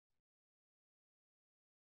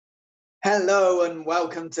Hello and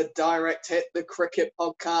welcome to Direct Hit, the cricket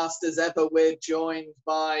podcast. As ever, we're joined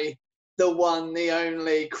by the one, the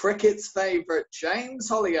only, cricket's favourite,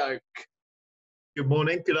 James Hollyoake. Good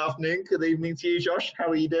morning, good afternoon, good evening to you, Josh. How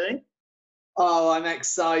are you doing? Oh, I'm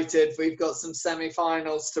excited. We've got some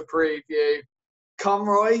semi-finals to preview.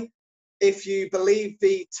 Conroy, if you believe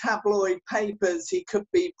the tabloid papers, he could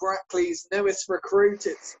be Brackley's newest recruit.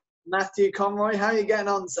 It's Matthew Conroy. How are you getting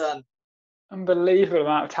on, son? Unbelievable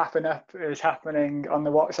amount of tapping up is happening on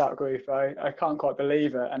the WhatsApp group. I can't quite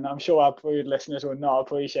believe it. And I'm sure our brood listeners will not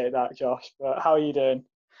appreciate that, Josh. But how are you doing?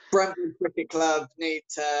 Brentford Cricket Club need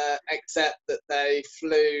to accept that they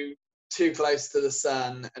flew too close to the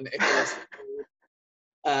sun. And if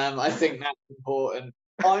I think that's important.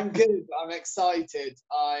 I'm good. I'm excited.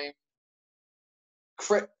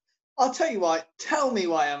 I'll tell you why. Tell me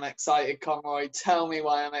why I'm excited, Conroy. Tell me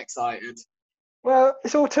why I'm excited. Well,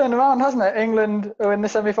 it's all turned around, hasn't it? England are in the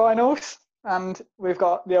semi-finals and we've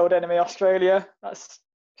got the old enemy Australia. That's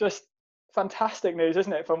just fantastic news,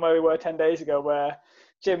 isn't it? From where we were 10 days ago, where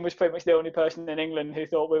Jim was pretty much the only person in England who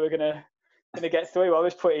thought we were going to get through. I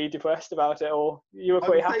was pretty depressed about it, or you were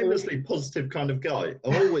pretty happy. I'm a famously positive kind of guy.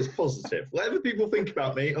 I'm always positive. Whatever people think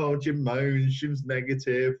about me, oh, Jim moans, Jim's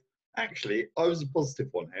negative. Actually, I was a positive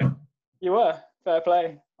one here. You were. Fair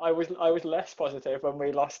play. I was less positive when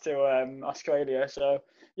we lost to Australia. So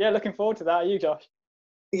yeah, looking forward to that. Are you, Josh?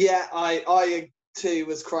 Yeah, I too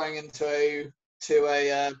was crying into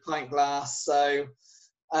a pint glass. So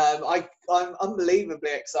I'm unbelievably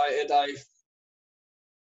excited.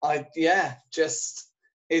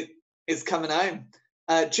 It's coming home.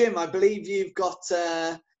 Jim, I believe you've got.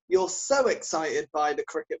 You're so excited by the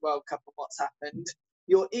Cricket World Cup and what's happened.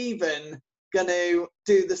 You're even going to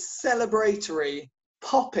do the celebratory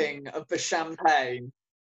popping of the champagne.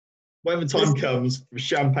 When the time comes,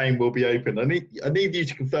 champagne will be open. I need you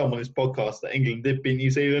to confirm on this podcast that England did beat New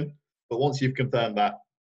Zealand, but once you've confirmed that,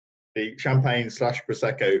 the champagne /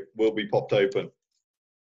 Prosecco will be popped open.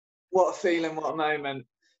 What a feeling, what a moment.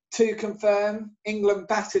 To confirm, England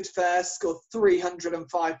batted first, scored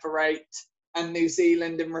 305 for 8, and New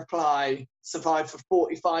Zealand in reply survived for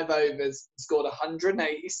 45 overs and scored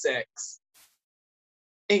 186.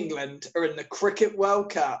 England are in the Cricket World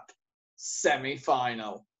Cup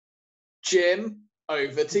semi-final. Jim,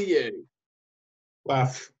 over to you.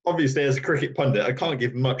 Well, obviously, as a cricket pundit, I can't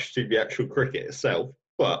give much to the actual cricket itself,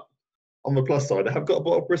 but on the plus side, I have got a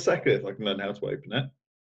bottle of Prosecco if I can learn how to open it.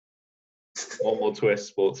 One more twist,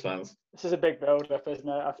 sports fans. This is a big build-up, isn't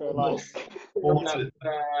it? I feel like.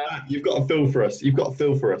 You've got a feel for us. You've got a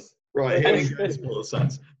feel for us. Right, here we go, sports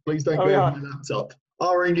fans. Please don't go over my laptop.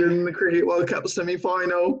 Are England in the Cricket World Cup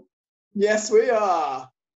semi-final? Yes, we are.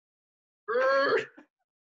 Yes,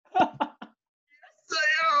 they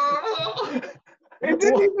are. It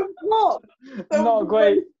didn't even flop. Not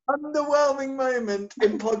great. Underwhelming moment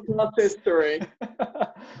in podcast history. I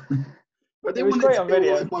didn't want it to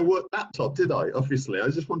go on my work laptop, did I? Obviously, I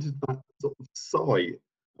just wanted that sort of sigh,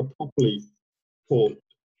 a properly poured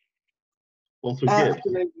bottle of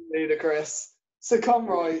Absolutely ludicrous. So,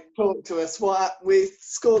 Conroy, talk to us. We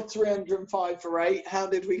scored 305 for 8. How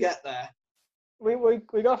did we get there? We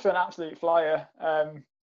got to an absolute flyer.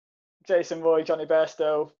 Jason Roy, Jonny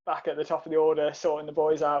Bairstow back at the top of the order, sorting the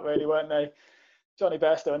boys out, really, weren't they? Jonny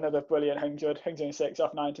Bairstow, another brilliant 106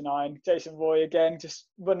 off 99. Jason Roy, again, just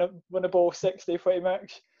run a ball 60 pretty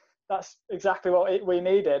much. That's exactly what we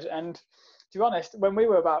needed. And to be honest, when we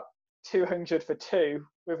were about 200 for 2,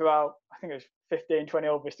 with about, I think it was 15, 20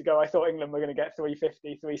 overs to go, I thought England were going to get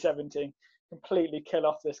 350, 370, completely kill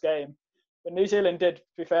off this game. But New Zealand did, to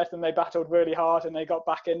be fair to them, they battled really hard and they got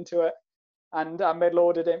back into it. And our middle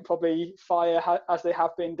order didn't probably fire as they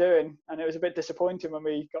have been doing. And it was a bit disappointing when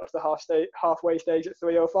we got to the halfway stage at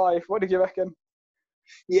 305. What did you reckon?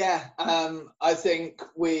 Yeah, I think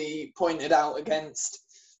we pointed out against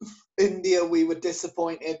India, we were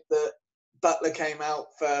disappointed that Buttler came out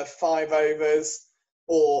for 5 overs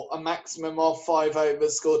or a maximum of 5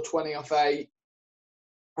 overs, scored 20 off 8.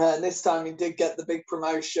 This time he did get the big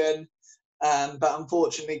promotion, but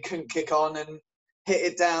unfortunately couldn't kick on and hit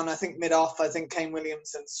it down, I think, mid-off. I think Kane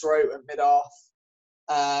Williamson's throat at mid-off,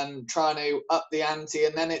 trying to up the ante.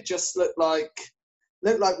 And then it just looked like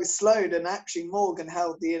we slowed. And actually Morgan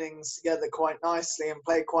held the innings together quite nicely and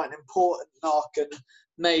played quite an important knock and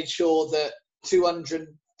made sure that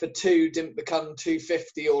 200 for 2 didn't become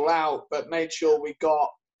 250 all out, but made sure we got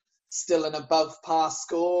still an above par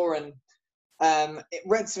score. And it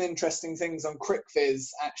read some interesting things on CricViz,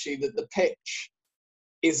 actually, that the pitch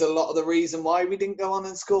is a lot of the reason why we didn't go on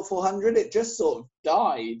and score 400. It just sort of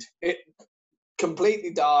died. It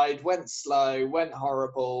completely died, went slow, went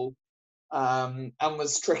horrible. and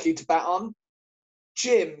was tricky to bat on.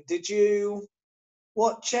 Jim, did you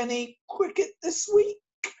watch any cricket this week?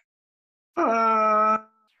 As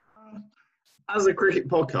a cricket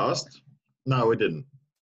podcast, no, I didn't.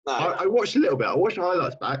 No. I watched a little bit. I watched the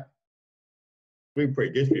highlights back. Been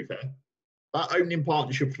pretty good, to be fair. That opening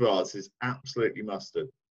partnership for us is absolutely mustard.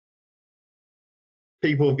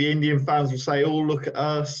 People, the Indian fans will say, oh, look at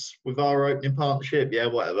us with our opening partnership. Yeah,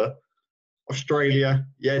 whatever. Australia,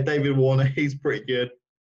 yeah, David Warner, he's pretty good.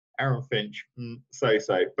 Aaron Finch, so.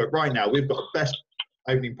 But right now, we've got the best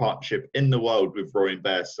opening partnership in the world with Roy and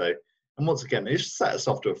Bairstow. And once again, they just set us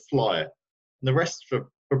off to a flyer. And the rest, for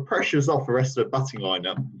pressure's off the rest of the batting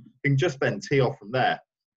lineup, we can just then tee off from there.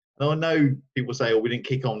 And I know people say, oh, we didn't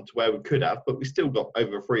kick on to where we could have, but we still got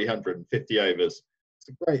over 350 overs. It's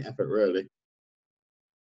a great effort, really.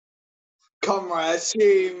 Conrad, I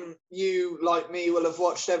assume you, like me, will have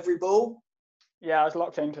watched every ball? Yeah, I was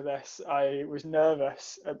locked into this. I was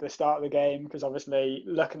nervous at the start of the game because obviously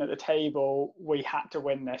looking at the table, we had to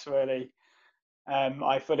win this really.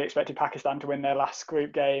 I fully expected Pakistan to win their last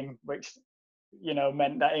group game, which,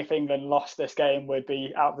 meant that if England lost this game, we'd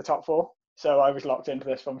be out of the top 4. So I was locked into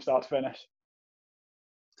this from start to finish.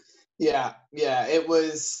 Yeah, it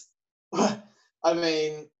was. I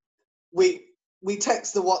mean, we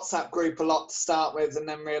text the WhatsApp group a lot to start with, and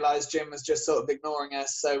then realised Jim was just sort of ignoring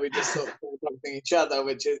us, so we just sort of talking each other,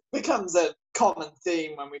 which becomes a common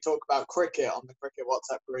theme when we talk about cricket on the cricket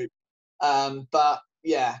WhatsApp group. But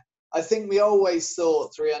yeah, I think we always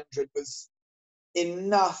thought 300 was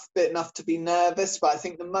enough to be nervous. But I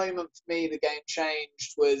think the moment for me the game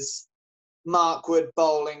changed was Mark Wood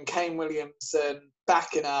bowling, Kane Williamson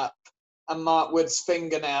backing up, and Mark Wood's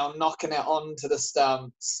fingernail knocking it onto the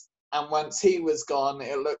stumps. And once he was gone,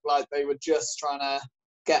 it looked like they were just trying to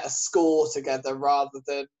get a score together rather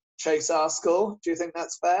than chase our score. Do you think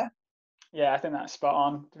that's fair? Yeah, I think that's spot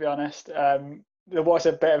on, to be honest. There was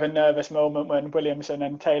a bit of a nervous moment when Williamson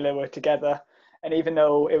and Taylor were together. And even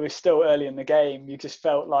though it was still early in the game, you just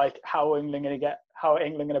felt like how England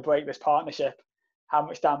going to break this partnership? How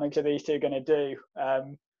much damage are these two going to do?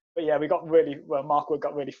 But yeah, Mark Wood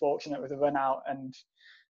got really fortunate with the run out. And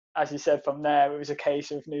as you said, from there, it was a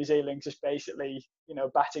case of New Zealand just basically,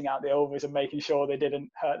 batting out the overs and making sure they didn't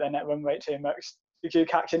hurt their net run rate too much. Did you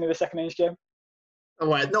catch any of the second innings, Jim? All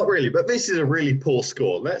right, not really, but this is a really poor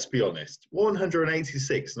score, let's be honest.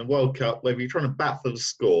 186 in the World Cup, whether you're trying to bat for the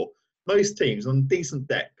score, most teams on a decent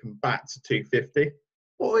deck can bat to 250.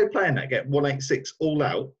 What are they playing at? Get 186 all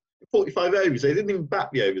out? 45 overs, they didn't even bat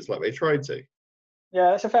the overs like they tried to.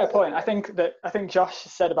 Yeah, that's a fair point. I think Josh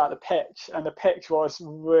said about the pitch, and the pitch was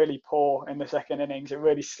really poor in the second innings. It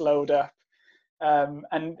really slowed up,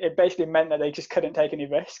 and it basically meant that they just couldn't take any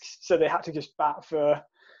risks. So they had to just bat for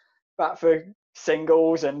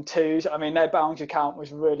singles and twos. I mean, their boundary count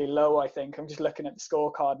was really low. I think I'm just looking at the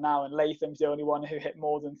scorecard now, and Latham's the only one who hit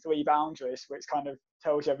more than 3 boundaries, which kind of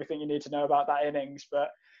tells you everything you need to know about that innings. But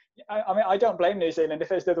I mean, I don't blame New Zealand.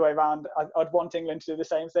 If it's the other way around, I'd want England to do the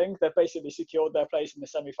same thing. They've basically secured their place in the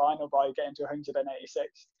semi-final by getting to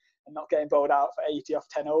 186 and not getting bowled out for 80 off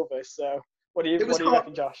 10 overs. So what do you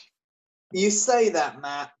reckon, Josh? You say that,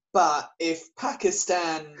 Matt, but if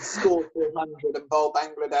Pakistan scored 400 and bowled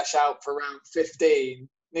Bangladesh out for round 15,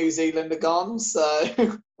 New Zealand are gone. So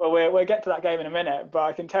well, we'll get to that game in a minute, but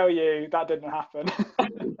I can tell you that didn't happen.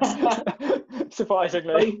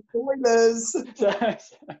 Surprisingly. Spoilers.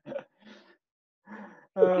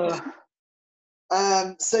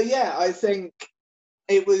 So yeah, I think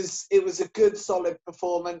it was a good, solid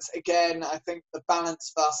performance. Again, I think the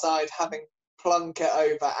balance of our side, having Plunkett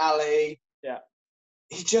over Ali. Yeah.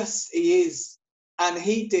 He is. And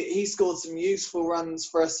he scored some useful runs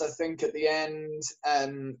for us, I think, at the end.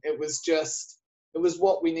 And it was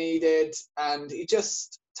what we needed. And he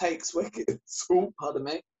just takes wickets. Oh, pardon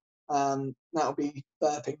me. That'll be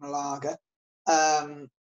burping the lager.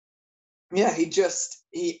 Yeah,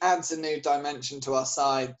 he adds a new dimension to our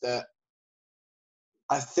side that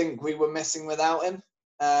I think we were missing without him.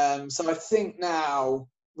 So I think now,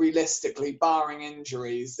 realistically, barring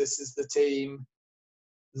injuries, this is the team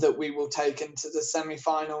that we will take into the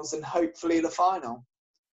semi-finals and hopefully the final.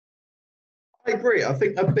 I agree. I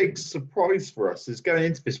think a big surprise for us is going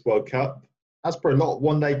into this World Cup. As per a lot of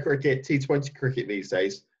one-day cricket, T20 cricket these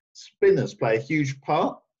days, spinners play a huge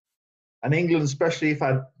part. And England especially have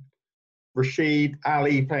had Rashid,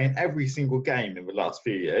 Ali playing every single game in the last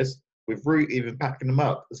few years, with Root even packing them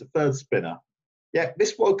up as a third spinner. Yet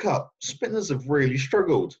this World Cup, spinners have really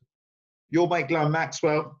struggled. Your mate Glenn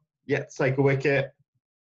Maxwell, yet to take a wicket.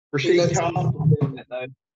 Rashid Khan,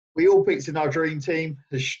 we all picked in our dream team,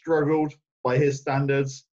 has struggled by his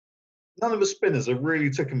standards. none of the spinners have really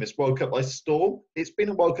taken this World Cup by storm. It's been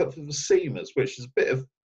a World Cup for the seamers, which is a bit of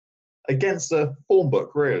against the form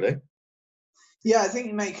book, really. Yeah, I think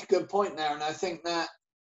you make a good point there, and I think that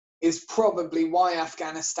is probably why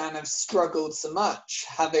Afghanistan have struggled so much,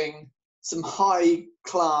 having some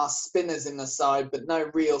high-class spinners in the side, but no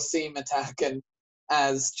real seam attack, and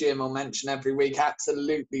as Jim will mention every week,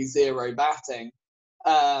 absolutely zero batting.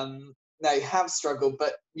 They have struggled,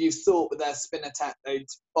 but you thought with their spin attack they'd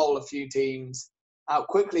bowl a few teams out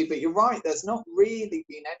quickly. But you're right, there's not really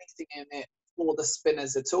been anything in it for the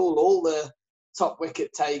spinners at all. All the top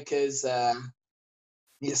wicket takers,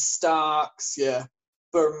 your Starks, your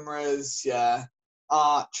Bumrahs, your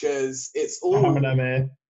Archers, it's all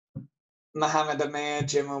Mohammad Amir,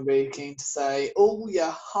 Jim will be keen to say, all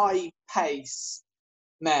your high pace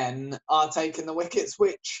men are taking the wickets,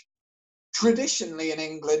 which traditionally in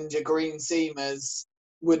England, your green seamers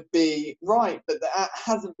would be right, but that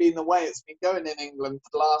hasn't been the way it's been going in England for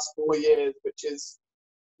the last 4 years, which is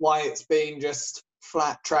why it's been just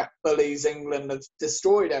flat track bullies. England have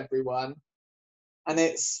destroyed everyone. And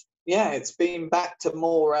it's been back to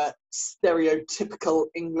more stereotypical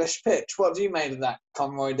English pitch. What have you made of that,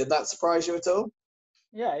 Conroy? Did that surprise you at all?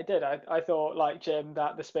 Yeah, it did. I thought, like Jim,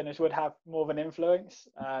 that the spinners would have more of an influence.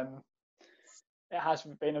 It has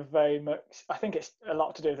been a very much, I think it's a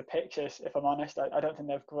lot to do with the pitches, if I'm honest. I don't think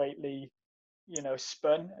they've greatly,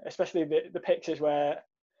 spun, especially the pitches where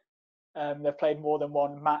they've played more than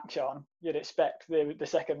one match on. You'd expect the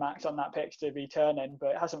second match on that pitch to be turning, but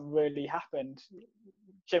it hasn't really happened.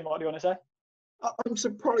 Jim, what do you want to say? I'm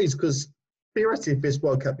surprised because theoretically, this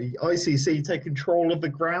World Cup, the ICC take control of the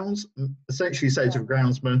grounds and essentially say to the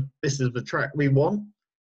groundsman, this is the track we want.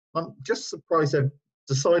 I'm just surprised they've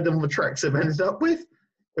decided on the tracks they've ended up with.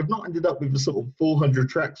 They've not ended up with the sort of 400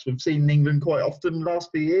 tracks we've seen in England quite often in the last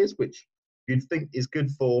few years, which you'd think is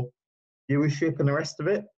good for viewership and the rest of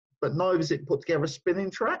it. But neither is it put together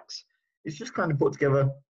spinning tracks. It's just kind of put together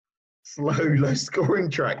slow, low-scoring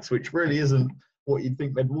tracks, which really isn't what you'd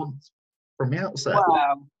think they'd want from the outset.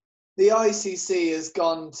 Wow. The ICC has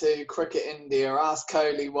gone to Cricket India, asked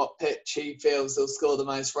Kohli what pitch he feels he'll score the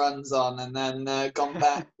most runs on, and then gone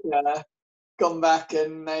back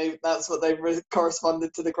and that's what they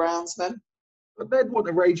corresponded to the groundsmen. But they'd want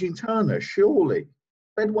a Raging Turner, surely.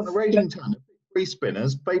 They'd want a Raging Turner, 3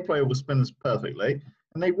 spinners, they play all the spinners perfectly,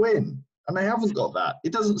 and they win. And they haven't got that.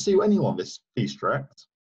 It doesn't suit anyone, these tracks.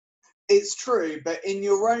 It's true, but in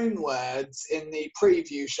your own words, in the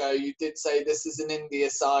preview show, you did say this is an India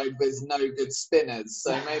side with no good spinners.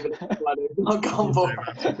 So maybe that's why they've not gone for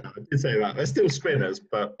I did say that. They're still spinners,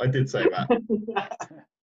 but I did say that.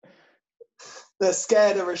 They're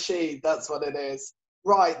scared of Rashid, that's what it is.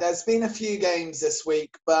 Right, there's been a few games this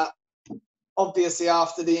week, but obviously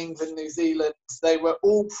after the England-New Zealand, they were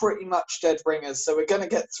all pretty much dead ringers, so we're going to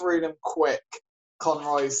get through them quick.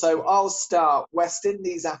 Conroy. So I'll start. West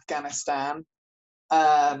Indies, Afghanistan.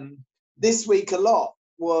 This week a lot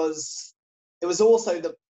was also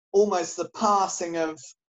almost the passing of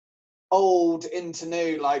old into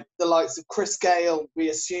new, like the likes of Chris Gayle. We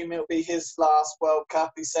assume it'll be his last World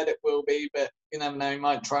Cup. He said it will be, but you never know. He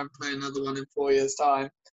might try and play another one in 4 years'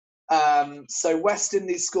 time. So West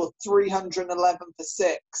Indies scored 311 for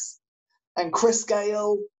 6, and Chris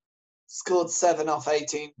Gayle scored 7 off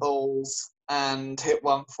 18 balls and hit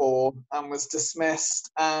 1-4 and was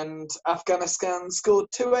dismissed. And Afghanistan scored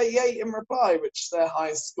 288 in reply, which is their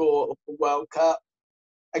highest score of the World Cup.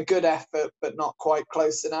 A good effort, but not quite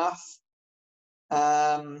close enough.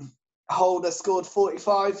 Holder scored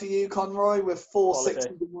 45 for you, Conroy, with 4 6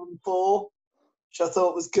 and 1-4, which I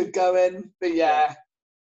thought was good going. But yeah,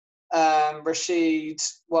 Rashid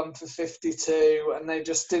 1 for 52, and they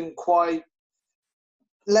just didn't quite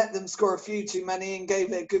let them score a few too many and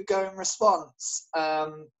gave it a good going response.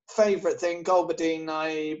 Favourite thing, Gulbuddin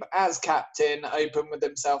Naib, as captain, opened with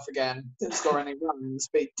himself again. Didn't score any runs,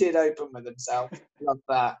 but he did open with himself. Love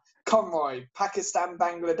that. Conroy, Pakistan,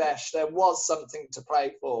 Bangladesh, there was something to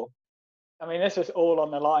play for. I mean, this was all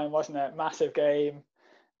on the line, wasn't it? Massive game.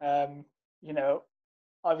 I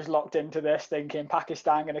was locked into this thinking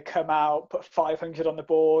Pakistan going to come out, put 500 on the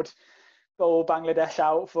board, bowl Bangladesh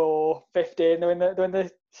out for 50 and they're in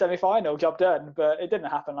the semi-final, job done. But it didn't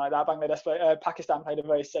happen like that. Pakistan played a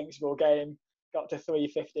very sensible game, got to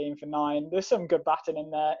 315 for 9. There's some good batting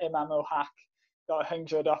in there. Imam ul-Haq got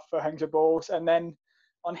 100 off for 100 balls, and then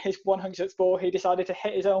on his 100th ball he decided to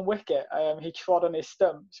hit his own wicket. He trod on his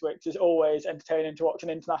stumps, which is always entertaining to watch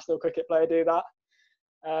an international cricket player do that.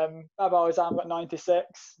 Babar Azam got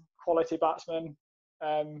 96, quality batsman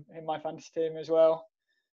in my fantasy team as well.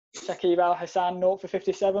 Shakib Al Hassan 0 for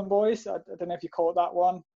 57, boys. I don't know if you caught that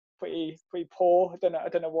one. pretty poor. I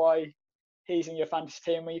don't know why he's in your fantasy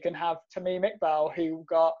team when you can have Tamim Iqbal, who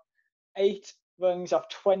got 8 runs off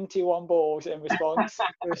 21 balls in response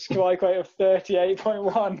with a strike rate of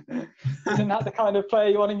 38.1. Isn't that the kind of player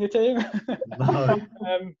you want in your team? No.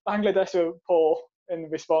 Bangladesh were poor in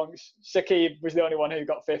response. Shakib was the only one who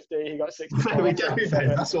got 50. He got 64. There we go, then.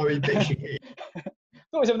 That's why we're pitching it.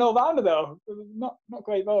 Thought he was an all-rounder though. Not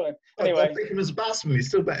great bowling. Anyway, pick him as a batsman. He's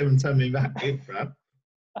still better than Tamim Iqbal.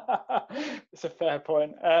 It's a fair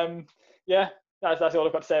point. Yeah, that's all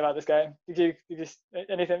I've got to say about this game. Did you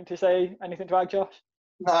anything to add, Josh?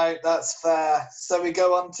 No, that's fair. So we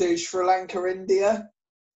go on to Sri Lanka, India.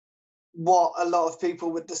 What a lot of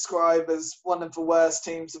people would describe as one of the worst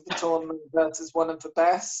teams of the tournament versus one of the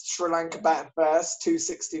best. Sri Lanka batted first,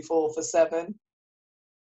 264 for 7.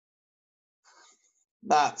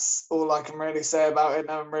 That's all I can really say about it.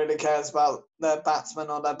 No one really cares about their batsmen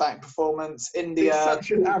or their batting performance. India. It's such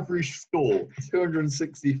an average score,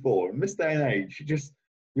 264. In this day and age,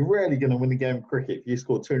 you're rarely going to win a game of cricket if you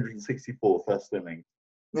score 264 first inning.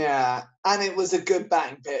 Yeah, and it was a good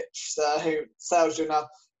batting pitch, so who tells you enough.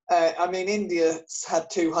 India had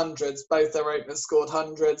 200s. Both their openers scored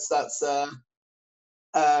hundreds. That's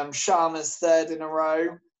Sharma's 3rd in a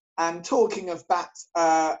row. And talking of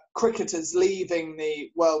cricketers leaving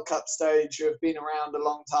the World Cup stage who have been around a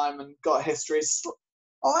long time and got history,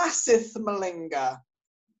 Lasith Malinga,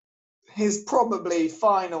 his probably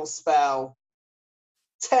final spell,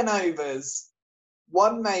 10 overs,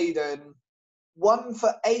 1 maiden, 1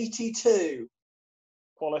 for 82.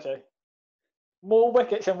 Quality. More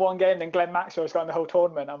wickets in one game than Glenn Maxwell's got in the whole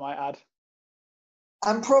tournament, I might add.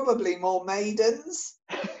 And probably more maidens.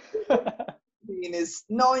 In his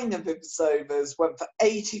 9 of his overs, went for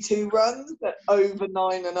 82 runs at over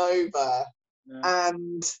 9 and over. Yeah.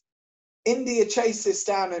 And India chased this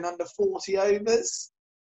down in under 40 overs.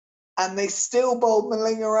 And they still bowled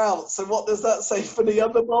Malinga out. So what does that say for the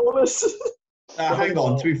other bowlers? Hang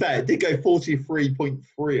on, to be fair, it did go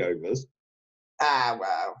 43.3 overs.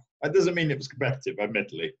 Wow. That doesn't mean it was competitive,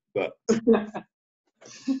 admittedly, but...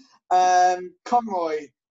 Conroy.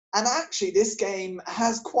 And actually, this game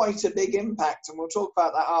has quite a big impact, and we'll talk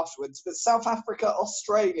about that afterwards. But South Africa,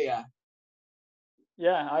 Australia.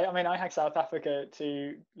 Yeah, I had South Africa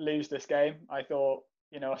to lose this game. I thought,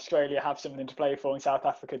 Australia have something to play for and South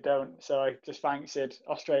Africa don't. So I just fancied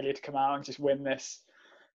Australia to come out and just win this.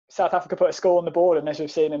 South Africa put a score on the board, and as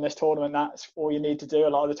we've seen in this tournament, that's all you need to do a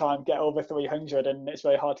lot of the time, get over 300, and it's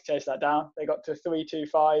very hard to chase that down. They got to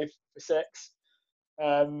 325 for 6.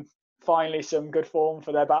 Finally, some good form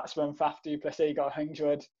for their batsman. Faf du Plessis got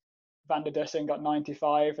 100, Van der Dussen got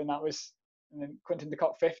 95, and then Quinton de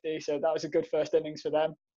Kock 50. So that was a good first innings for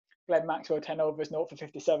them. Glenn Maxwell 10 overs, 0 for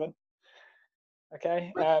 57.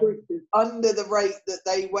 Okay. Under the rate that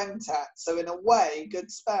they went at, so in a way, good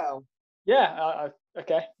spell. Yeah.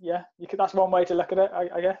 Okay. Yeah. That's one way to look at it,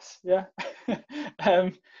 I guess. Yeah.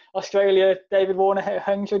 Australia, David Warner hit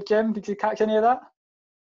 100. Jim, did you catch any of that?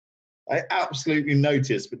 I absolutely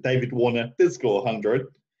noticed, but David Warner did score 100.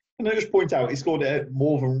 And I just point out, he scored it at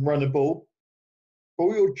more than runnable. For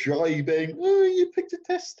all your jibing, you picked a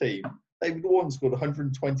test team. David Warner scored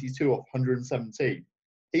 122 off 117.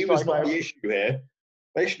 He was not the issue here.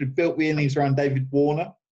 They should have built the innings around David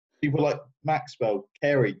Warner. People like Maxwell,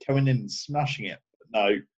 Carey coming in and smashing it. But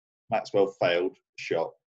no, Maxwell failed the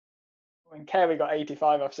shot. When Carey got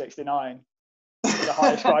 85 off 69. The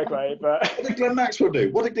high strike rate, but what did Glenn Maxwell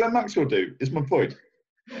do? Is my point.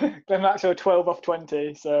 Glenn Maxwell 12 off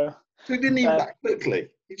 20, so he didn't even that quickly.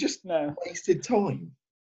 He just wasted time.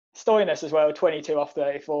 Stoinis as well, 22 off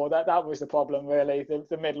 34. That was the problem, really.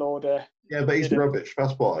 The middle order. Yeah, but he's rubbish.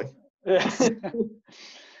 That's why. Yeah.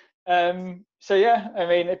 So yeah,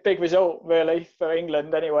 a big result really for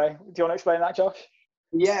England. Anyway, do you want to explain that, Josh?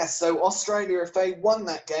 Yeah. So Australia, if they won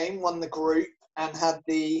that game, won the group, and had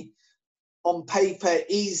the on paper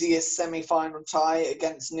easiest semi-final tie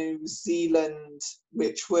against New Zealand,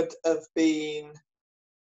 which would have been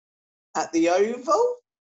at the Oval.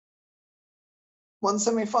 One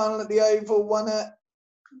semi-final at the Oval, one at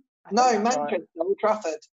Manchester, right.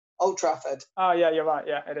 Old Trafford. Oh yeah, you're right.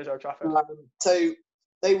 Yeah, it is Old Trafford. So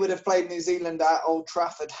they would have played New Zealand at Old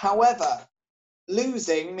Trafford. However,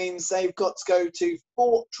 losing means they've got to go to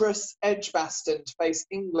Fortress Edgbaston to face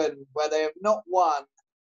England, where they have not won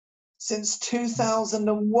since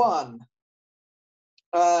 2001.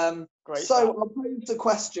 So I'll pose the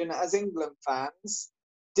question as England fans.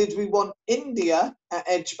 Did we want India at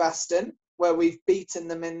Edgbaston, where we've beaten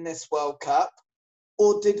them in this World Cup?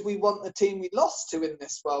 Or did we want the team we lost to in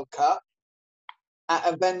this World Cup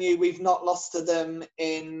at a venue we've not lost to them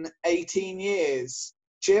in 18 years?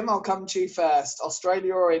 Jim, I'll come to you first.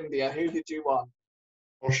 Australia or India? Who did you want?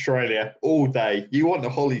 Australia, all day. You want the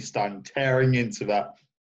Holly stand tearing into that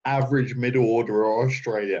average middle order of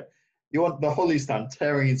Australia. You want the Holly stand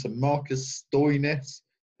tearing into Marcus Stoinis.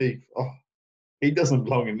 He doesn't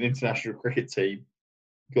belong in the international cricket team.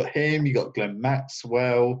 You got him, you got Glenn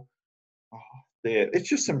Maxwell. Oh, dear. It's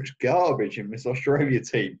just so much garbage in this Australia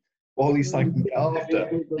team. Holly stand can get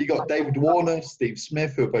after. You got David Warner, Steve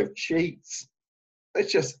Smith, who are both cheats.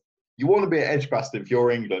 It's just, you want to be at Edgbaston if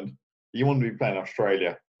you're England. You want to be playing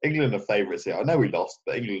Australia. England are favourites here. I know we lost,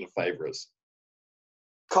 but England are favourites.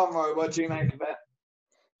 Conroy, what do you make of it?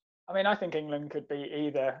 I mean, I think England could be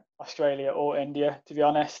either Australia or India, to be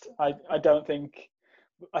honest. I think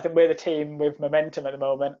we're the team with momentum at the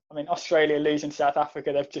moment. I mean, Australia losing to South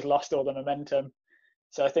Africa, they've just lost all the momentum.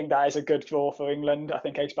 So I think that is a good draw for England. I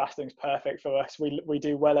think Edgbaston's perfect for us. We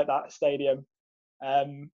do well at that stadium.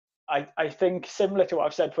 I think similar to what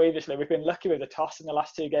I've said previously, we've been lucky with the toss in the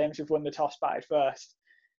last 2 games. We've won the toss, batted first.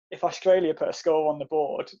 If Australia put a score on the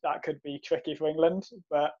board, that could be tricky for England.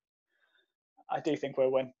 But I do think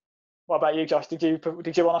we'll win. What about you, Josh? Did you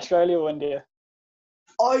want Australia or India?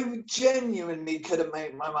 I genuinely couldn't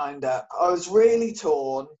make my mind up. I was really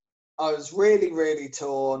torn. I was really, really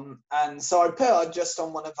torn. And so I put just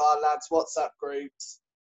on one of our lads' WhatsApp groups.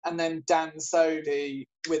 And then Dan Sodi,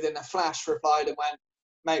 within a flash, replied and went,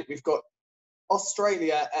 mate, we've got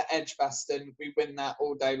Australia at Edgbaston. We win that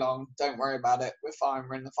all day long. Don't worry about it. We're fine.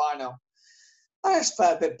 We're in the final. I just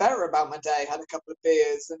felt a bit better about my day. Had a couple of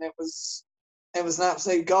beers, and it was an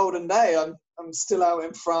absolute golden day. I'm still out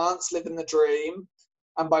in France, living the dream.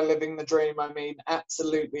 And by living the dream, I mean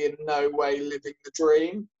absolutely in no way living the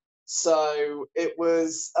dream. So it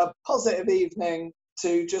was a positive evening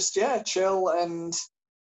to just, chill. And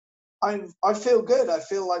I feel good. I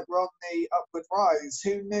feel like we're on the upward rise.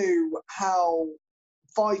 Who knew how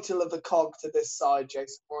vital of a cog to this side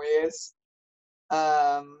Jason Roy is?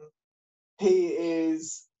 He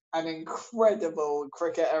is an incredible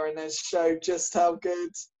cricketer and has showed just how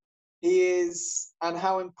good he is and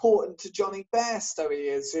how important to Johnny Bairstow he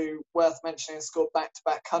is, who, worth mentioning, has scored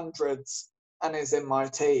back-to-back hundreds and is in my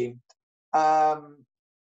team.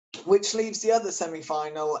 Which leaves the other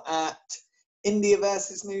semi-final at India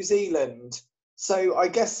versus New Zealand. So I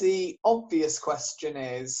guess the obvious question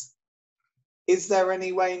is there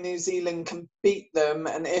any way New Zealand can beat them?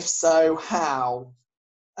 And if so, how?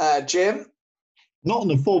 Jim? Not on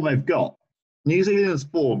the form they've got. New Zealand's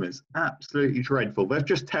form is absolutely dreadful. They've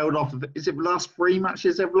just tailed off. Is it the last 3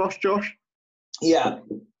 matches they've lost, Josh? Yeah.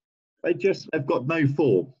 They've got no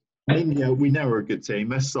form. India, we know are a good team.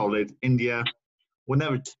 They're solid. India will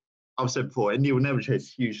never, I've said before, India will never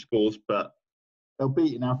chase huge scores, but they'll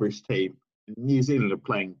beat an average team. New Zealand are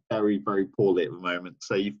playing very, very poorly at the moment.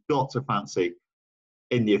 So you've got to fancy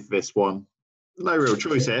India for this one. No real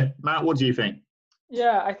choice here. Matt, what do you think?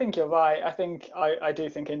 Yeah, I think you're right. I do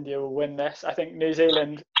think India will win this. I think New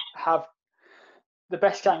Zealand have the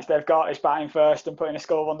best chance they've got is batting first and putting a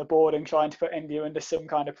score on the board and trying to put India under some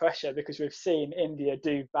kind of pressure, because we've seen India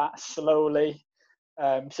do bat slowly.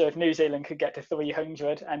 So if New Zealand could get to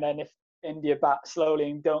 300, and then if India bat slowly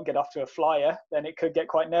and don't get off to a flyer, then it could get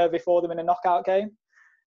quite nervy for them in a knockout game.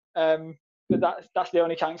 But that's the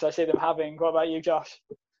only chance I see them having. What about you, Josh?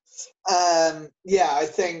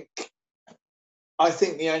 I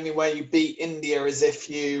think the only way you beat India is if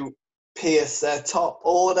you pierce their top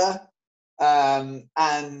order. And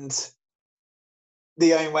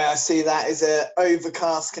the only way I see that is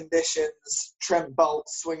overcast conditions, Trent Boult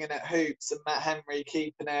swinging at hoops and Matt Henry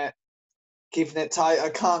keeping it tight. I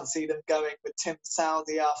can't see them going with Tim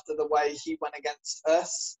Southee after the way he went against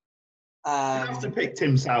us. You have to pick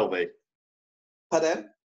Tim Southee. Pardon?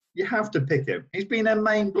 You have to pick him. He's been their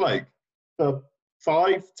main bloke for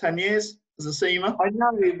 5-10 years as a seamer. I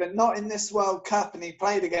know, but not in this World Cup, and he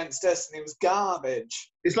played against us and he was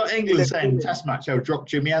garbage. It's like England saying Test match, they'll drop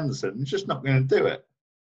Jimmy Anderson. It's just not going to do it.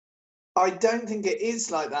 I don't think it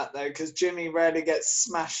is like that, though, because Jimmy rarely gets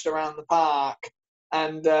smashed around the park.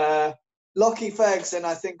 And Lockie Ferguson,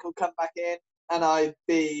 I think, will come back in, and I'd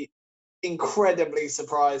be incredibly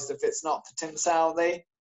surprised if it's not for Tim Southee.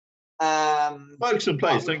 Ferguson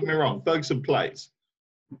plays, don't get me wrong. Ferguson plays.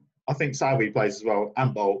 I think Southee plays as well,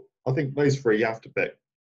 and Boult. I think those 3 you have to pick.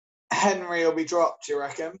 Henry will be dropped, do you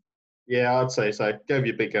reckon? Yeah, I'd say so. Go with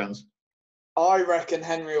your big guns. I reckon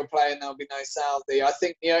Henry will play and there'll be no Southee. I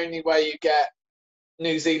think the only way you get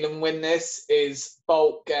New Zealand win this is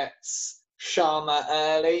Boult gets Sharma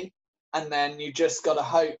early, and then you just got to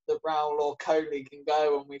hope that Rahul or Kohli can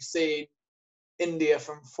go. And we've seen India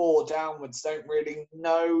from 4 downwards don't really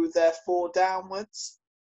know their 4 downwards.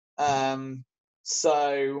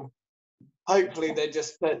 So hopefully they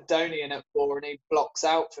just put Dhoni in at 4 and he blocks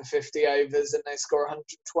out for 50 overs and they score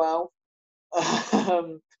 112.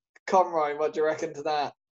 Conroy, what do you reckon to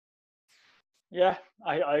that? Yeah,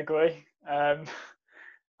 I agree.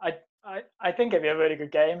 I think it'd be a really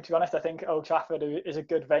good game. To be honest, I think Old Trafford is a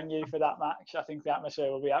good venue for that match. I think the atmosphere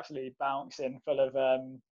will be absolutely bouncing, full of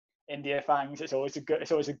India fans. It's always a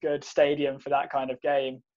good stadium for that kind of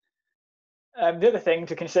game. The other thing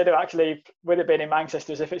to consider, actually, with it being in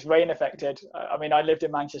Manchester, is if it's rain affected. I mean, I lived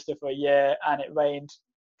in Manchester for a year, and it rained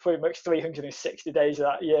pretty much 360 days of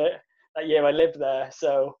that year. That year I lived there,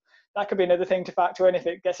 so that could be another thing to factor in. If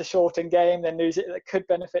it gets a shortened game, then that could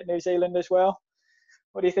benefit New Zealand as well.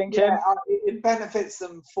 What do you think, Jim? Yeah, it benefits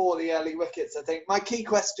them for the early wickets, I think. My key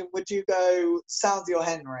question, would you go Southee or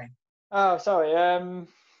Henry? Oh, sorry.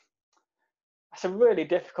 That's a really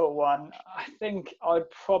difficult one. I think I'd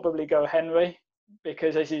probably go Henry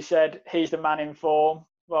because, as you said, he's the man in form,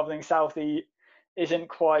 rather than Southee isn't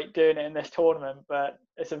quite doing it in this tournament. But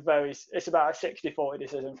it's about a 60-40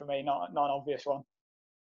 decision for me, not an obvious one.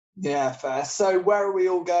 Yeah, fair. So where are we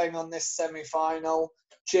all going on this semi-final?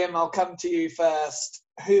 Jim, I'll come to you first.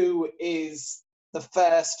 Who is the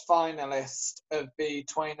first finalist of the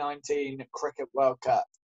 2019 Cricket World Cup?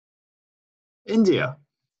 India.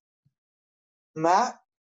 Matt?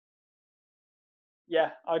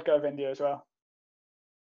 Yeah, I'd go with India as well.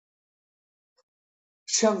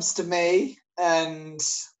 Comes to me, and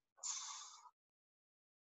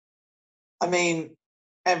I mean,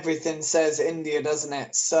 everything says India, doesn't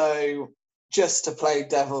it? So just to play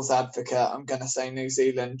devil's advocate, I'm going to say New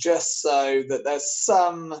Zealand, just so that there's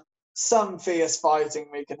some fierce fighting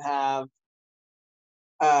we can have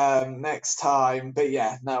next time. But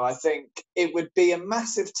yeah, no, I think it would be a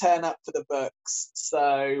massive turn up for the books.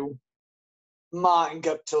 So Martin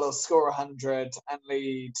Guptill will score 100 and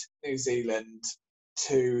lead New Zealand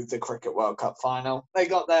to the Cricket World Cup final. They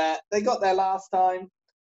got there last time,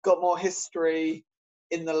 got more history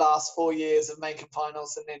in the last 4 years of making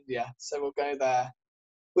finals than India. So we'll go there.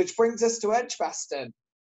 Which brings us to Edgbaston.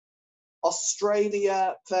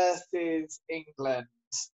 Australia versus England.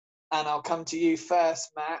 And I'll come to you first,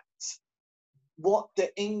 Matt. What do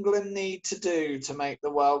England need to do to make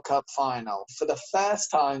the World Cup final for the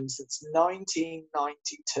first time since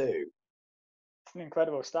 1992? It's an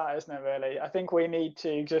incredible start, isn't it, really? I think we need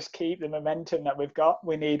to just keep the momentum that we've got.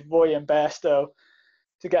 We need Roy and Bairstow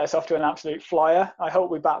to get us off to an absolute flyer. I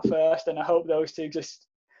hope we bat first, and I hope those two just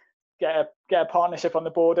get a partnership on the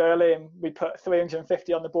board early, and we put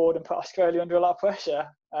 350 on the board and put Australia under a lot of pressure.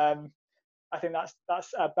 I think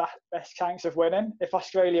that's our best chance of winning. If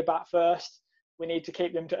Australia bat first, we need to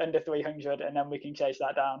keep them to under 300, and then we can chase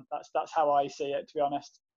that down. That's how I see it, to be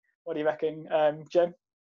honest. What do you reckon, Jim?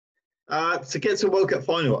 To get to a World Cup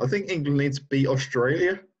final, I think England needs to beat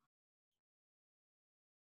Australia.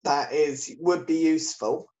 That would be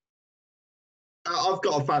useful. I've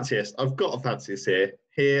got a fanciest here.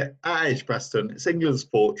 Here at Edgbaston, it's England's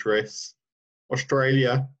fortress.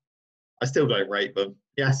 Australia, I still don't rate them.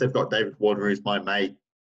 Yes, they've got David Warner, who's my mate.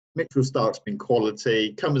 Mitchell Stark's been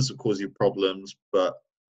quality. Cummins will cause you problems, but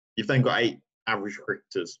you've then got 8 average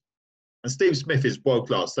cricketers. And Steve Smith is world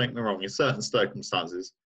class. Don't get me wrong. In certain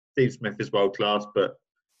circumstances, Steve Smith is world class, but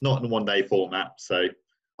not in a one-day format. So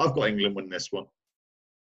I've got England winning this one.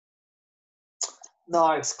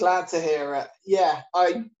 Nice, glad to hear it. Yeah,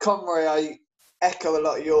 Conroy, I echo a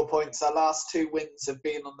lot of your points. Our last 2 wins have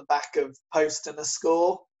been on the back of posting a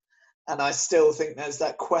score, and I still think there's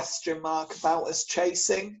that question mark about us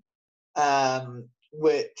chasing,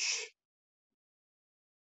 which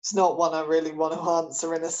is not one I really want to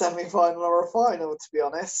answer in a semi-final or a final, to be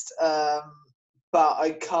honest. But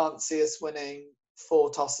I can't see us winning 4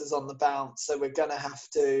 tosses on the bounce, so we're gonna have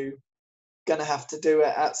to do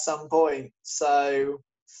it at some point. So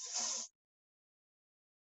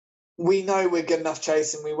we know we're good enough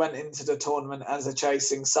chasing. We went into the tournament as a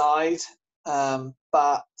chasing side,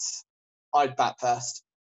 but I'd bat first,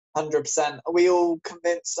 100%. Are we all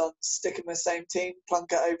convinced on sticking with the same team,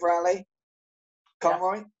 Plunkett over Ali?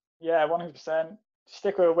 Conroy? Yeah, 100%.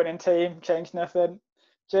 Stick with a winning team, change nothing.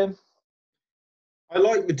 Jim? I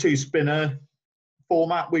like the 2-spinner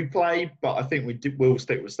format we played, but I think we'll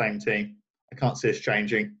stick with the same team. I can't see us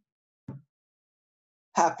changing.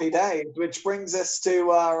 Happy days, which brings us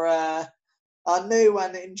to our new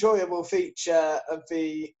and enjoyable feature of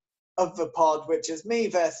the pod, which is me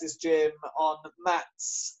versus Jim on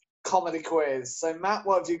Matt's comedy quiz. So Matt,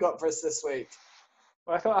 what have you got for us this week?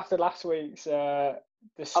 Well, I thought after last week's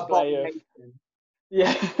display of...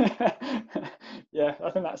 Yeah, yeah,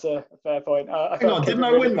 I think that's a fair point. Hang on, didn't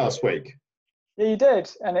I win last week? Yeah, you did,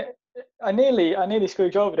 and I nearly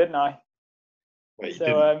screwed you over, didn't I? Wait, you So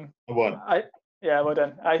didn't. I won. Yeah, well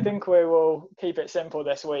done. I think we will keep it simple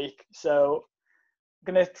this week. So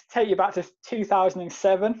I'm going to take you back to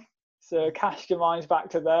 2007. So cast your minds back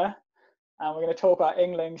to there. And we're going to talk about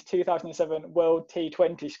England's 2007 World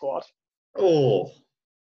T20 squad. Oh.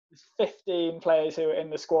 There's 15 players who are in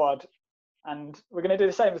the squad. And we're going to do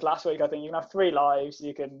the same as last week, I think. You can have 3 lives.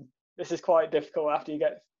 This is quite difficult after you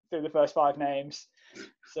get through the first 5 names.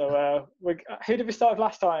 So who did we start with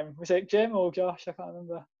last time? Was it Jim or Josh? I can't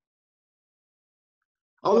remember.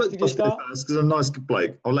 I'll let Josh go first because I'm a nice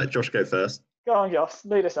bloke. I'll let Josh go first. Go on, Josh.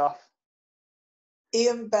 Lead us off.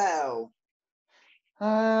 Ian Bell.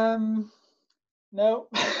 No.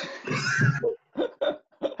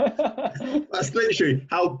 That's literally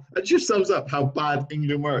it just sums up how bad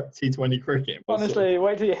England were at T20 cricket. Honestly,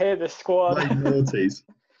 wait till you hear this squad. Like naughties.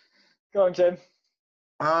 Go on, Jim.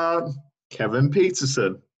 Kevin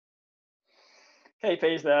Peterson.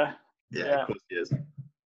 KP's there. Yeah, of course he is.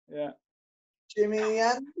 Yeah. Jimmy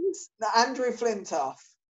Andrews? No, Andrew Flintoff.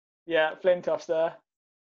 Yeah, Flintoff's there.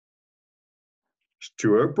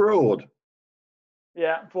 Stuart Broad.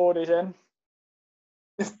 Yeah, Broad is in.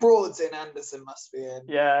 If Broad's in, Anderson must be in.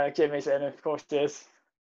 Yeah, Jimmy's in, of course he is.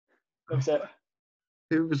 Looks it.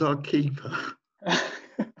 Who was our keeper?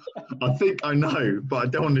 I think I know, but I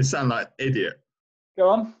don't want to sound like an idiot. Go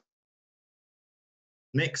on.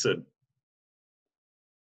 Nixon.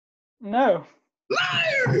 No.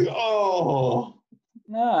 No! Oh!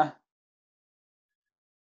 Nah.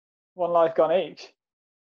 1 life gone each.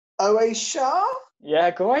 Owe Shah?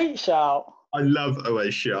 Yeah, great shout. I love Owe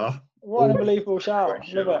Shah. What an unbelievable shout.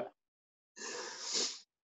 Love it.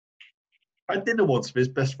 I had dinner once with his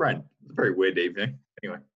best friend. It was a very weird evening.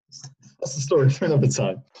 Anyway, that's the story for another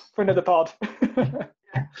time. For another pod.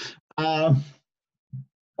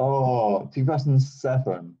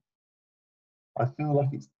 2007. I feel like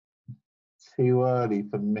it's too early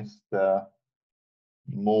for Mr.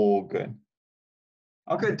 Morgan.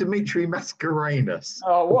 I'll go Dimitri Mascarenhas.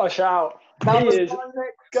 Oh, what a shout. That was my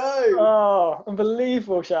next go. Oh,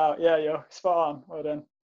 unbelievable shout. Yeah, you're spot on. Well done.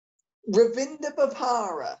 Ravinder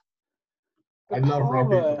Bopara. I love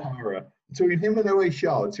Ravinder Bopara. Between him and Owe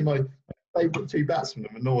Shah, 2 of my favourite 2 batsmen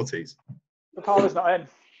are noughties. Bopara's not in.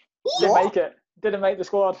 Didn't make it. Didn't make the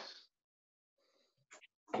squad.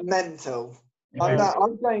 Mental. Yeah. I've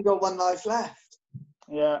only got 1 life left.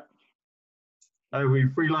 Yeah. Oh,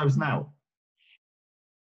 we've 3 lives now.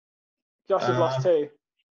 Josh has lost 2.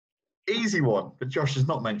 Easy one, but Josh has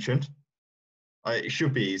not mentioned. It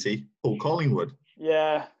should be easy. Paul Collingwood.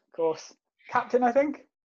 Yeah, of course. Captain, I think.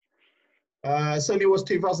 Certainly was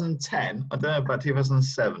 2010. I don't know about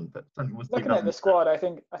 2007, but certainly was. Looking at the squad, I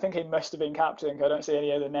think he must have been captain. I don't see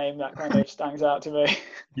any other name that kind of stands out to me.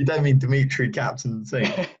 You don't mean Dimitri captain the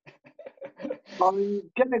team? I'm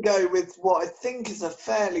going to go with what I think is a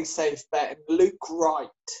fairly safe bet, Luke Wright.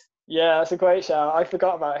 Yeah, that's a great shout. I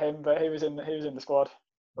forgot about him, but he was in the squad.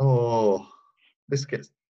 Oh, this gets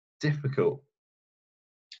difficult.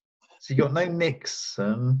 So you got no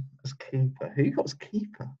Nixon as keeper. Who you got as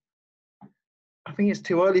keeper? I think it's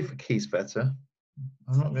too early for Kieswetter.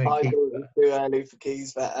 I'm not going to keep. I thought it was too early for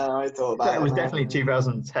Kieswetter. I thought about it. It was definitely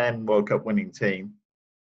 2010 World Cup winning team.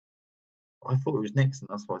 I thought it was Nixon.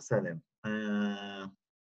 That's why I said him. I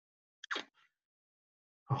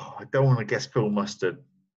don't want to guess Phil Mustard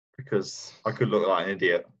because I could look like an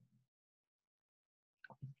idiot.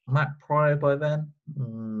 Matt Pryor by then?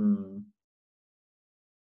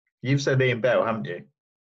 You've said Ian Bell, haven't you?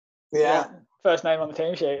 Yeah. First name on the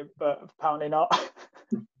team sheet, but apparently not.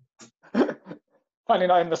 Apparently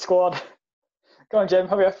not in the squad. Go on, Jim,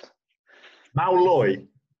 hurry up. Mal Loy.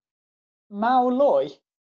 Mal Loy?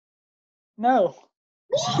 No.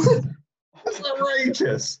 What? That's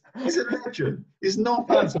outrageous. He's a legend. He's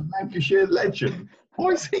Northampton, Lancashire legend. Why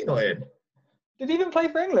is he not in? Did he even play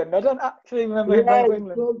for England? I don't actually remember him playing for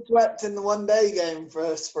England. He swept in the 1-day game for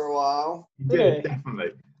us for a while. He did,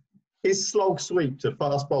 definitely. His slog sweep to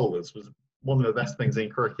fast bowlers was one of the best things in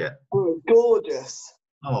cricket. Oh, gorgeous.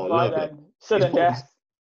 Oh, I love it. Sudden death.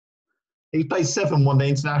 He played 7 one-day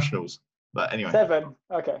internationals. But anyway. 7?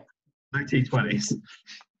 Okay. No T20s.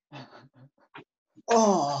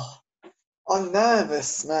 Oh, I'm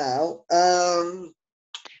nervous now.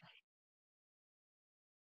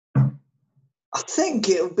 I think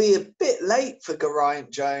it'll be a bit late for Geraint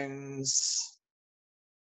Jones.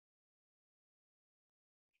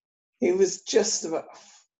 He was just about...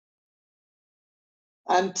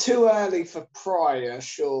 And too early for Pryor,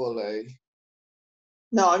 surely.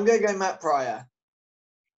 No, I'm going to go Matt Pryor.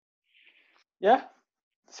 Yeah?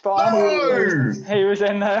 Spot on. No! He was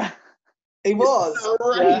in there. He was.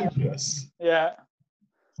 Yeah. famous. Yeah.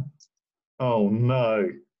 Oh no.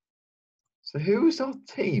 So who was our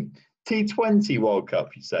team? T20 World Cup,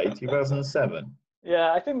 you say, 2007?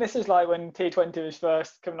 Yeah, I think this is like when T20 was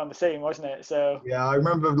first coming on the scene, wasn't it? So Yeah, I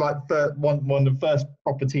remember like one of the first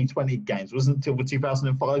proper T20 games. Wasn't until the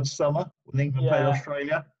 2005 summer when England played yeah,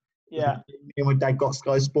 Australia. yeah. Me and my dad got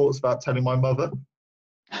Sky Sports without telling my mother.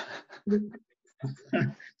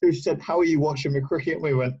 Who said, "How are you watching the cricket?" And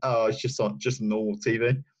we went, "Oh, it's just on normal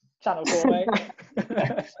TV." Channel 4, mate.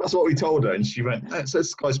 That's what we told her, and she went, "Oh, it says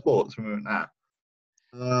Sky Sports." And we went, "Ah,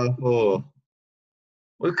 oh,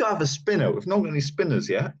 we've got to have a spinner. We've not got any spinners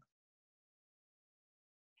yet."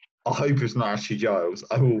 I hope it's not Ashley Giles.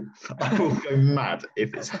 I will go mad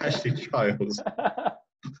if it's Ashley Giles.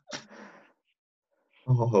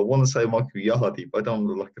 Oh, I want to say Michael Yardy, but I don't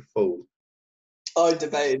look like a fool. I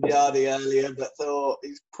debated Yardy earlier, but thought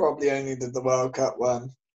he's probably only did the World Cup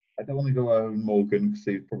one. I don't want to go Owen Morgan because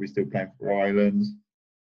he's probably still playing for Ireland.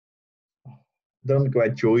 I don't want to go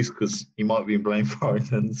Ed Joyce because he might be playing for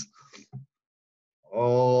Ireland.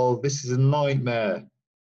 Oh, this is a nightmare.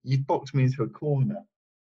 You've boxed me into a corner.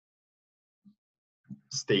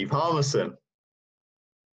 Steve Harmison.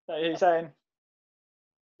 So you're saying?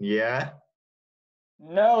 Yeah.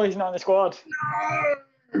 No, he's not in the squad.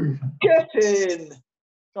 Get in! Do you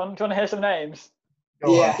want to hear some names?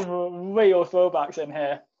 Go Yeah. Some real throwbacks in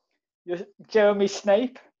here. Jeremy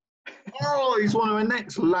Snape. Oh, he's one of the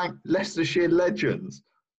next Leicestershire legends.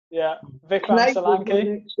 Yeah. Vikram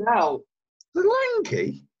Solanki. Out.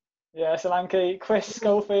 Solanki? Yeah, Solanki. Chris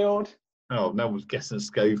Schofield. Oh, no one's guessing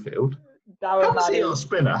Schofield. Darren How is he Maddy. our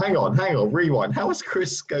spinner? Hang on, rewind. How is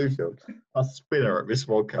Chris Schofield a spinner at this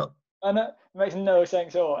World Cup? And it makes no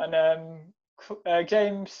sense at all. And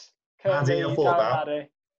James Maddy, Kirtley, I thought about.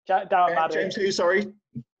 Darren Maddy. James who, sorry?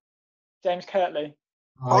 James Kirtley.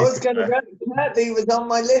 I was going to go. Kirtley was on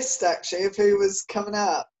my list, actually, of who was coming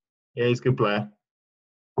up. Yeah, he's a good player.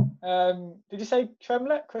 Did you say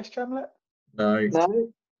Tremlett? Chris Tremlett? No.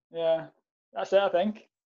 No? Yeah. That's it, I think.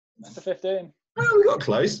 That's the 15. Well, we got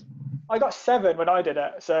close. I got 7 when I did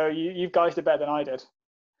it, so you guys did better than I did.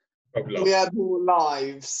 Probably We had more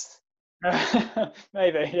lives.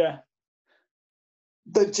 Maybe, yeah.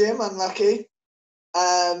 But Jim, unlucky.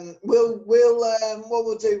 What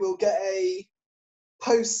we'll do, we'll get a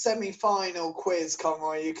post semi-final quiz,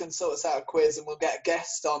 Conroy. You can sort us out a quiz, and we'll get a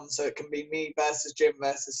guest on, so it can be me versus Jim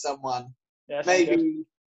versus someone. Yeah, maybe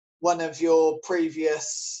one of your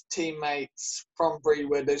previous teammates from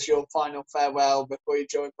Brewood as your final farewell before you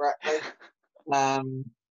join Brackley.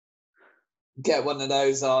 Get one of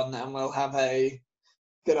those on, and we'll have a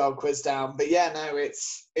good old quiz down. But yeah, no,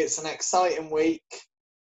 it's an exciting week.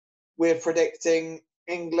 We're predicting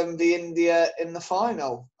England v India in the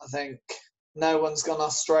final. I think no one's gone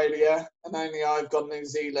Australia, and only I've gone New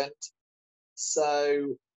Zealand.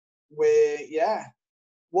 So what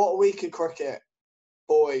a week of cricket,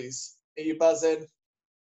 boys. Are you buzzing?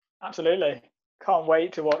 Absolutely. Can't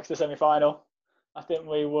wait to watch the semi-final. I think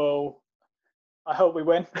we will. I hope we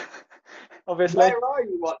win. Obviously. Where are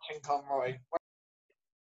you watching, Conroy?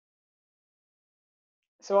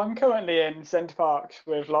 So I'm currently in Centre Parks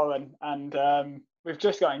with Lauren, and we've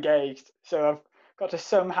just got engaged. So I've got to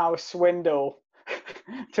somehow swindle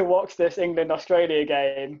to watch this England-Australia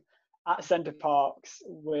game at Centre Parks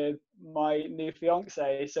with my new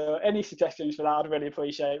fiance. So any suggestions for that, I'd really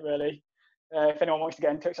appreciate, really. If anyone wants to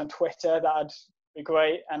get in touch on Twitter, that'd be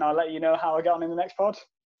great. And I'll let you know how I get on in the next pod.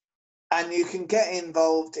 And you can get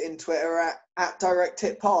involved in Twitter at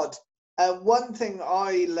DirectHitPod. One thing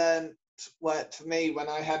I learned worked for me when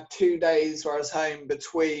I had 2 days where I was home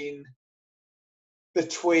between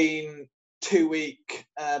 2 week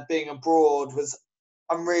being abroad was,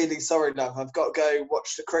 I'm really sorry, love. I've got to go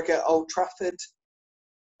watch the cricket at Old Trafford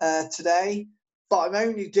today. But I'm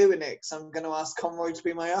only doing it because I'm going to ask Conroy to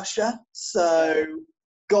be my usher. So,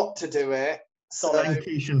 got to do it. And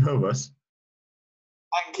Keishan Hummus.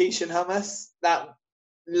 And Keishan Hummus. That,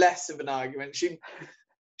 less of an argument.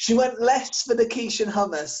 She went less for the Keishan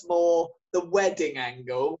Hummus, more the wedding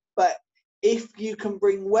angle. But if you can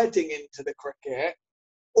bring wedding into the cricket,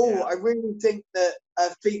 I really think that a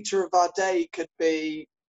feature of our day could be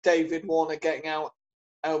David Warner getting out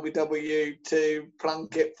LBW to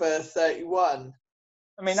plunk it for 31.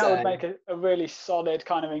 I mean, that would make a really solid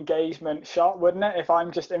kind of engagement shot, wouldn't it? If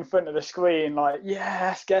I'm just in front of the screen, like,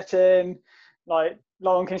 yes, get in. Like,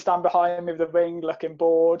 Lauren can stand behind me with the ring looking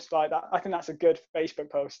bored. Like that. I think that's a good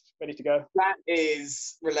Facebook post ready to go. That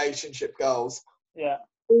is relationship goals. Yeah.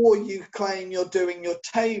 Or you claim you're doing your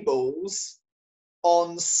tables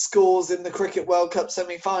on scores in the Cricket World Cup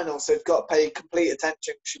semi-final, so you've got to pay complete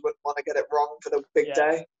attention because you wouldn't want to get it wrong for the big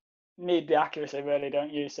day. need the accuracy, really,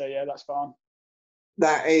 don't you? So yeah, that's fine.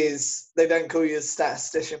 That is, they don't call you a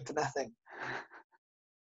statistician for nothing.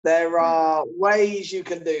 There are ways you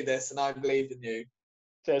can do this, and I believe in you.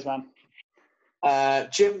 Cheers, man.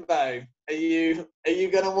 Jimbo, are you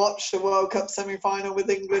going to watch the World Cup semi-final with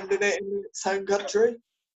England in its home country?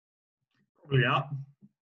 Probably not.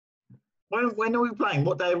 When are we playing?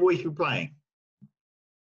 What day of the week are we playing?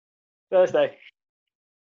 Thursday.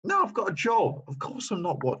 No, I've got a job. Of course I'm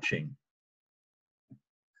not watching.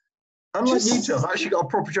 Unlike you two, I've actually got a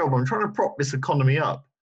proper job. I'm trying to prop this economy up.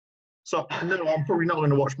 So, no, I'm probably not going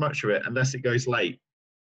to watch much of it unless it goes late.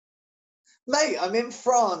 Mate, I'm in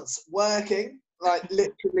France working, like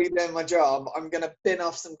literally doing my job. I'm going to bin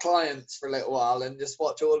off some clients for a little while and just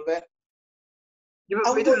watch all of it. Yeah,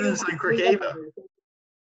 but we don't understand cricket either.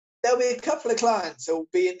 There'll be a couple of clients who'll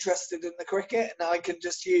be interested in the cricket, and I can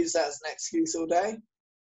just use that as an excuse all day.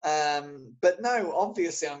 But no,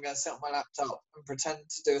 obviously I'm going to sit on my laptop and pretend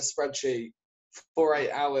to do a spreadsheet for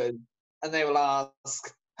 8 hours, and they will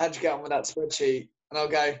ask, how'd you get on with that spreadsheet? And I'll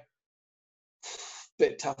go,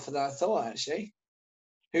 bit tougher than I thought, actually.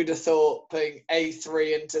 Who'd have thought putting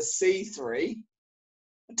A3 into C3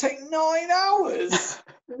 would take 9 hours?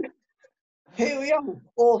 Here we are.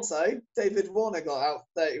 Also, David Warner got out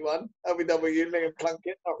 31. LBW, Liam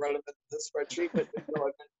Plunkett, not relevant to the spreadsheet, but just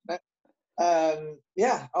thought I'd mention it.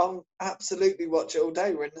 Yeah, I'll absolutely watch it all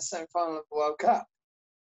day. We're in the semi-final of the World Cup.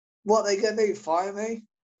 What are they going to do? Fire me?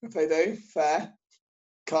 If they do, fair.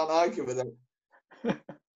 Can't argue with them.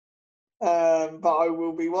 But I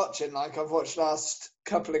will be watching. Like, I've watched last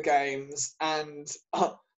couple of games, and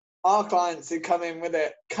our clients who come in with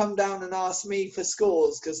it come down and ask me for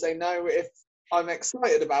scores because they know if I'm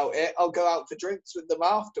excited about it, I'll go out for drinks with them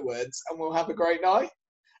afterwards and we'll have a great night.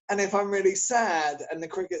 And if I'm really sad and the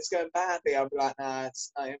cricket's going badly, I'll be like, nah,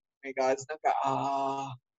 it's not for me, guys. And I'll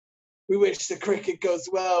go, we wish the cricket goes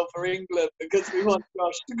well for England because we want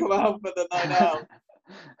Josh to come out for the night out.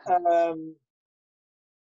 And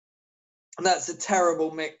that's a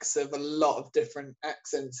terrible mix of a lot of different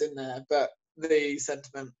accents in there, but the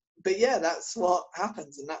sentiment. But yeah, that's what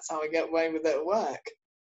happens, and that's how I get away with it at work.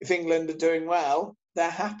 If England are doing well,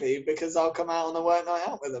 they're happy because I'll come out on a work night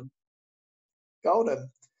out with them.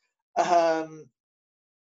 Golden.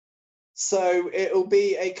 So it'll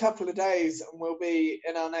be a couple of days, and we'll be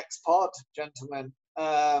in our next pod, gentlemen.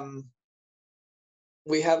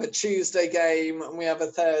 We have a Tuesday game, and we have a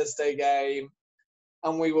Thursday game,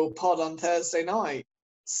 and we will pod on Thursday night.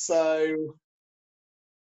 So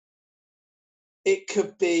it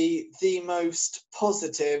could be the most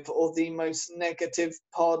positive or the most negative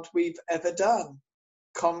pod we've ever done.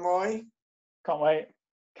 Conroy? Can't wait.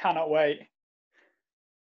 Cannot wait.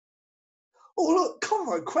 Oh, look,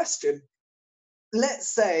 Conroy, question. Let's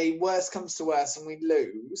say worst comes to worst and we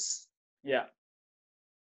lose. Yeah.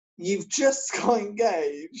 You've just got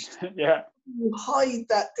engaged. Yeah. You hide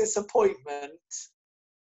that disappointment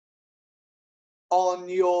on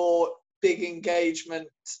your big engagement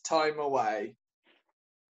time away.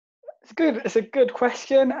 It's good. It's a good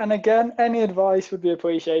question, and again, any advice would be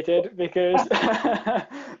appreciated because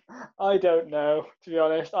I don't know. To be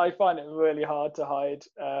honest, I find it really hard to hide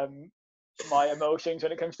my emotions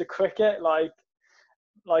when it comes to cricket. Like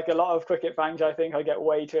a lot of cricket fans, I think I get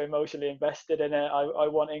way too emotionally invested in it. I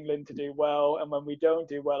want England to do well, and when we don't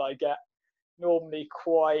do well, I get normally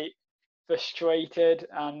quite frustrated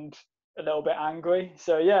and a little bit angry.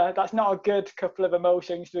 So yeah, that's not a good couple of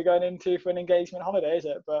emotions to be going into for an engagement holiday, is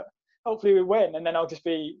it? But hopefully we win, and then I'll just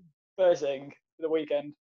be buzzing for the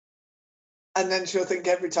weekend. And then she'll think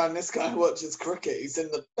every time this guy watches cricket, he's in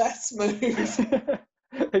the best mood.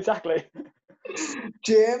 Exactly.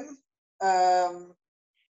 Jim,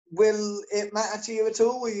 will it matter to you at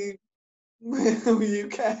all? Will you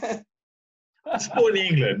care? Supporting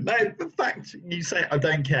England. No, the fact you say I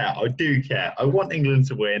don't care, I do care. I want England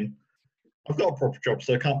to win. I've got a proper job,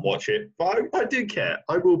 so I can't watch it. But I do care.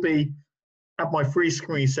 I will have my free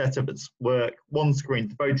screen set up at work, one screen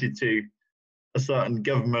devoted to a certain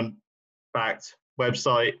government-backed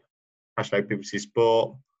website, #BBC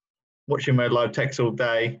Sport, watching my live text all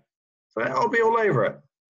day. So I'll be all over it.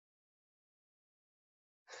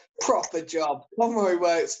 Proper job. Conroy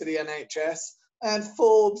works for the NHS, and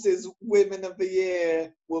Forbes is Woman of the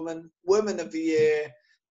Year,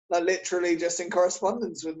 like literally just in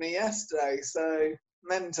correspondence with me yesterday. So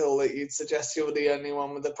mental that you'd suggest you're the only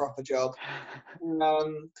one with a proper job.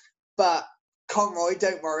 But Conroy,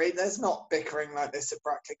 don't worry, there's not bickering like this at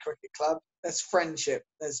Brackley Cricket Club. There's friendship,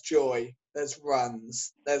 there's joy, there's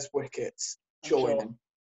runs, there's wickets. Join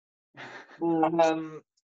them.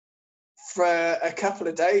 For a couple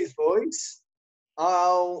of days, boys,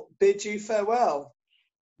 I'll bid you farewell.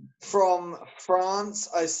 From France,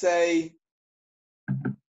 I say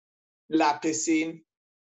La Piscine,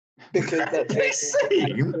 because that's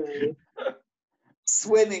Piscine?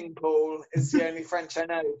 swimming pool is the only French I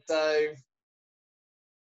know. So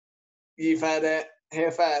you've heard it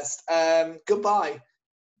here first. Goodbye.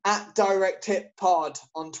 At Direct Hit Pod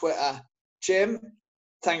on Twitter. Jim,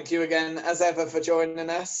 thank you again as ever for joining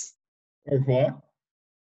us. Okay.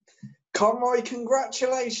 Conroy,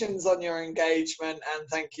 congratulations on your engagement and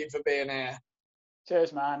thank you for being here.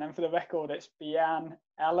 Cheers, man. And for the record, it's Bian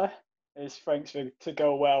Ella. Is thanks to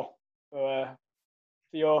go well for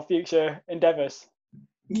your future endeavours.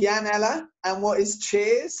 Yanella, and what is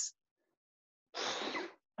cheers?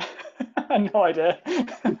 No idea.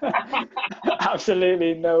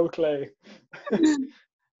 Absolutely no clue.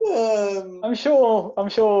 I'm sure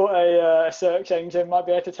a search engine might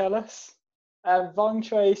be able to tell us.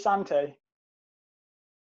 Ventre Sante.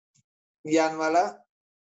 Yanella.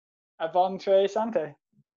 Ventre Sante.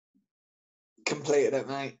 Completed it,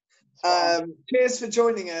 mate. Cheers for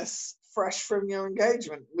joining us fresh from your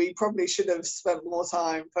engagement. We probably should have spent more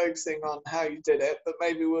time focusing on how you did it, but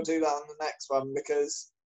maybe we'll do that on the next one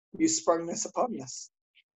because you sprung this upon us.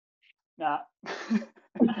 Nah.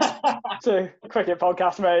 It's a cricket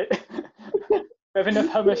podcast, mate. We have enough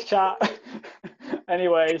hummus chat.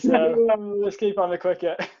 Anyway, so let's keep on the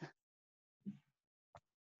cricket.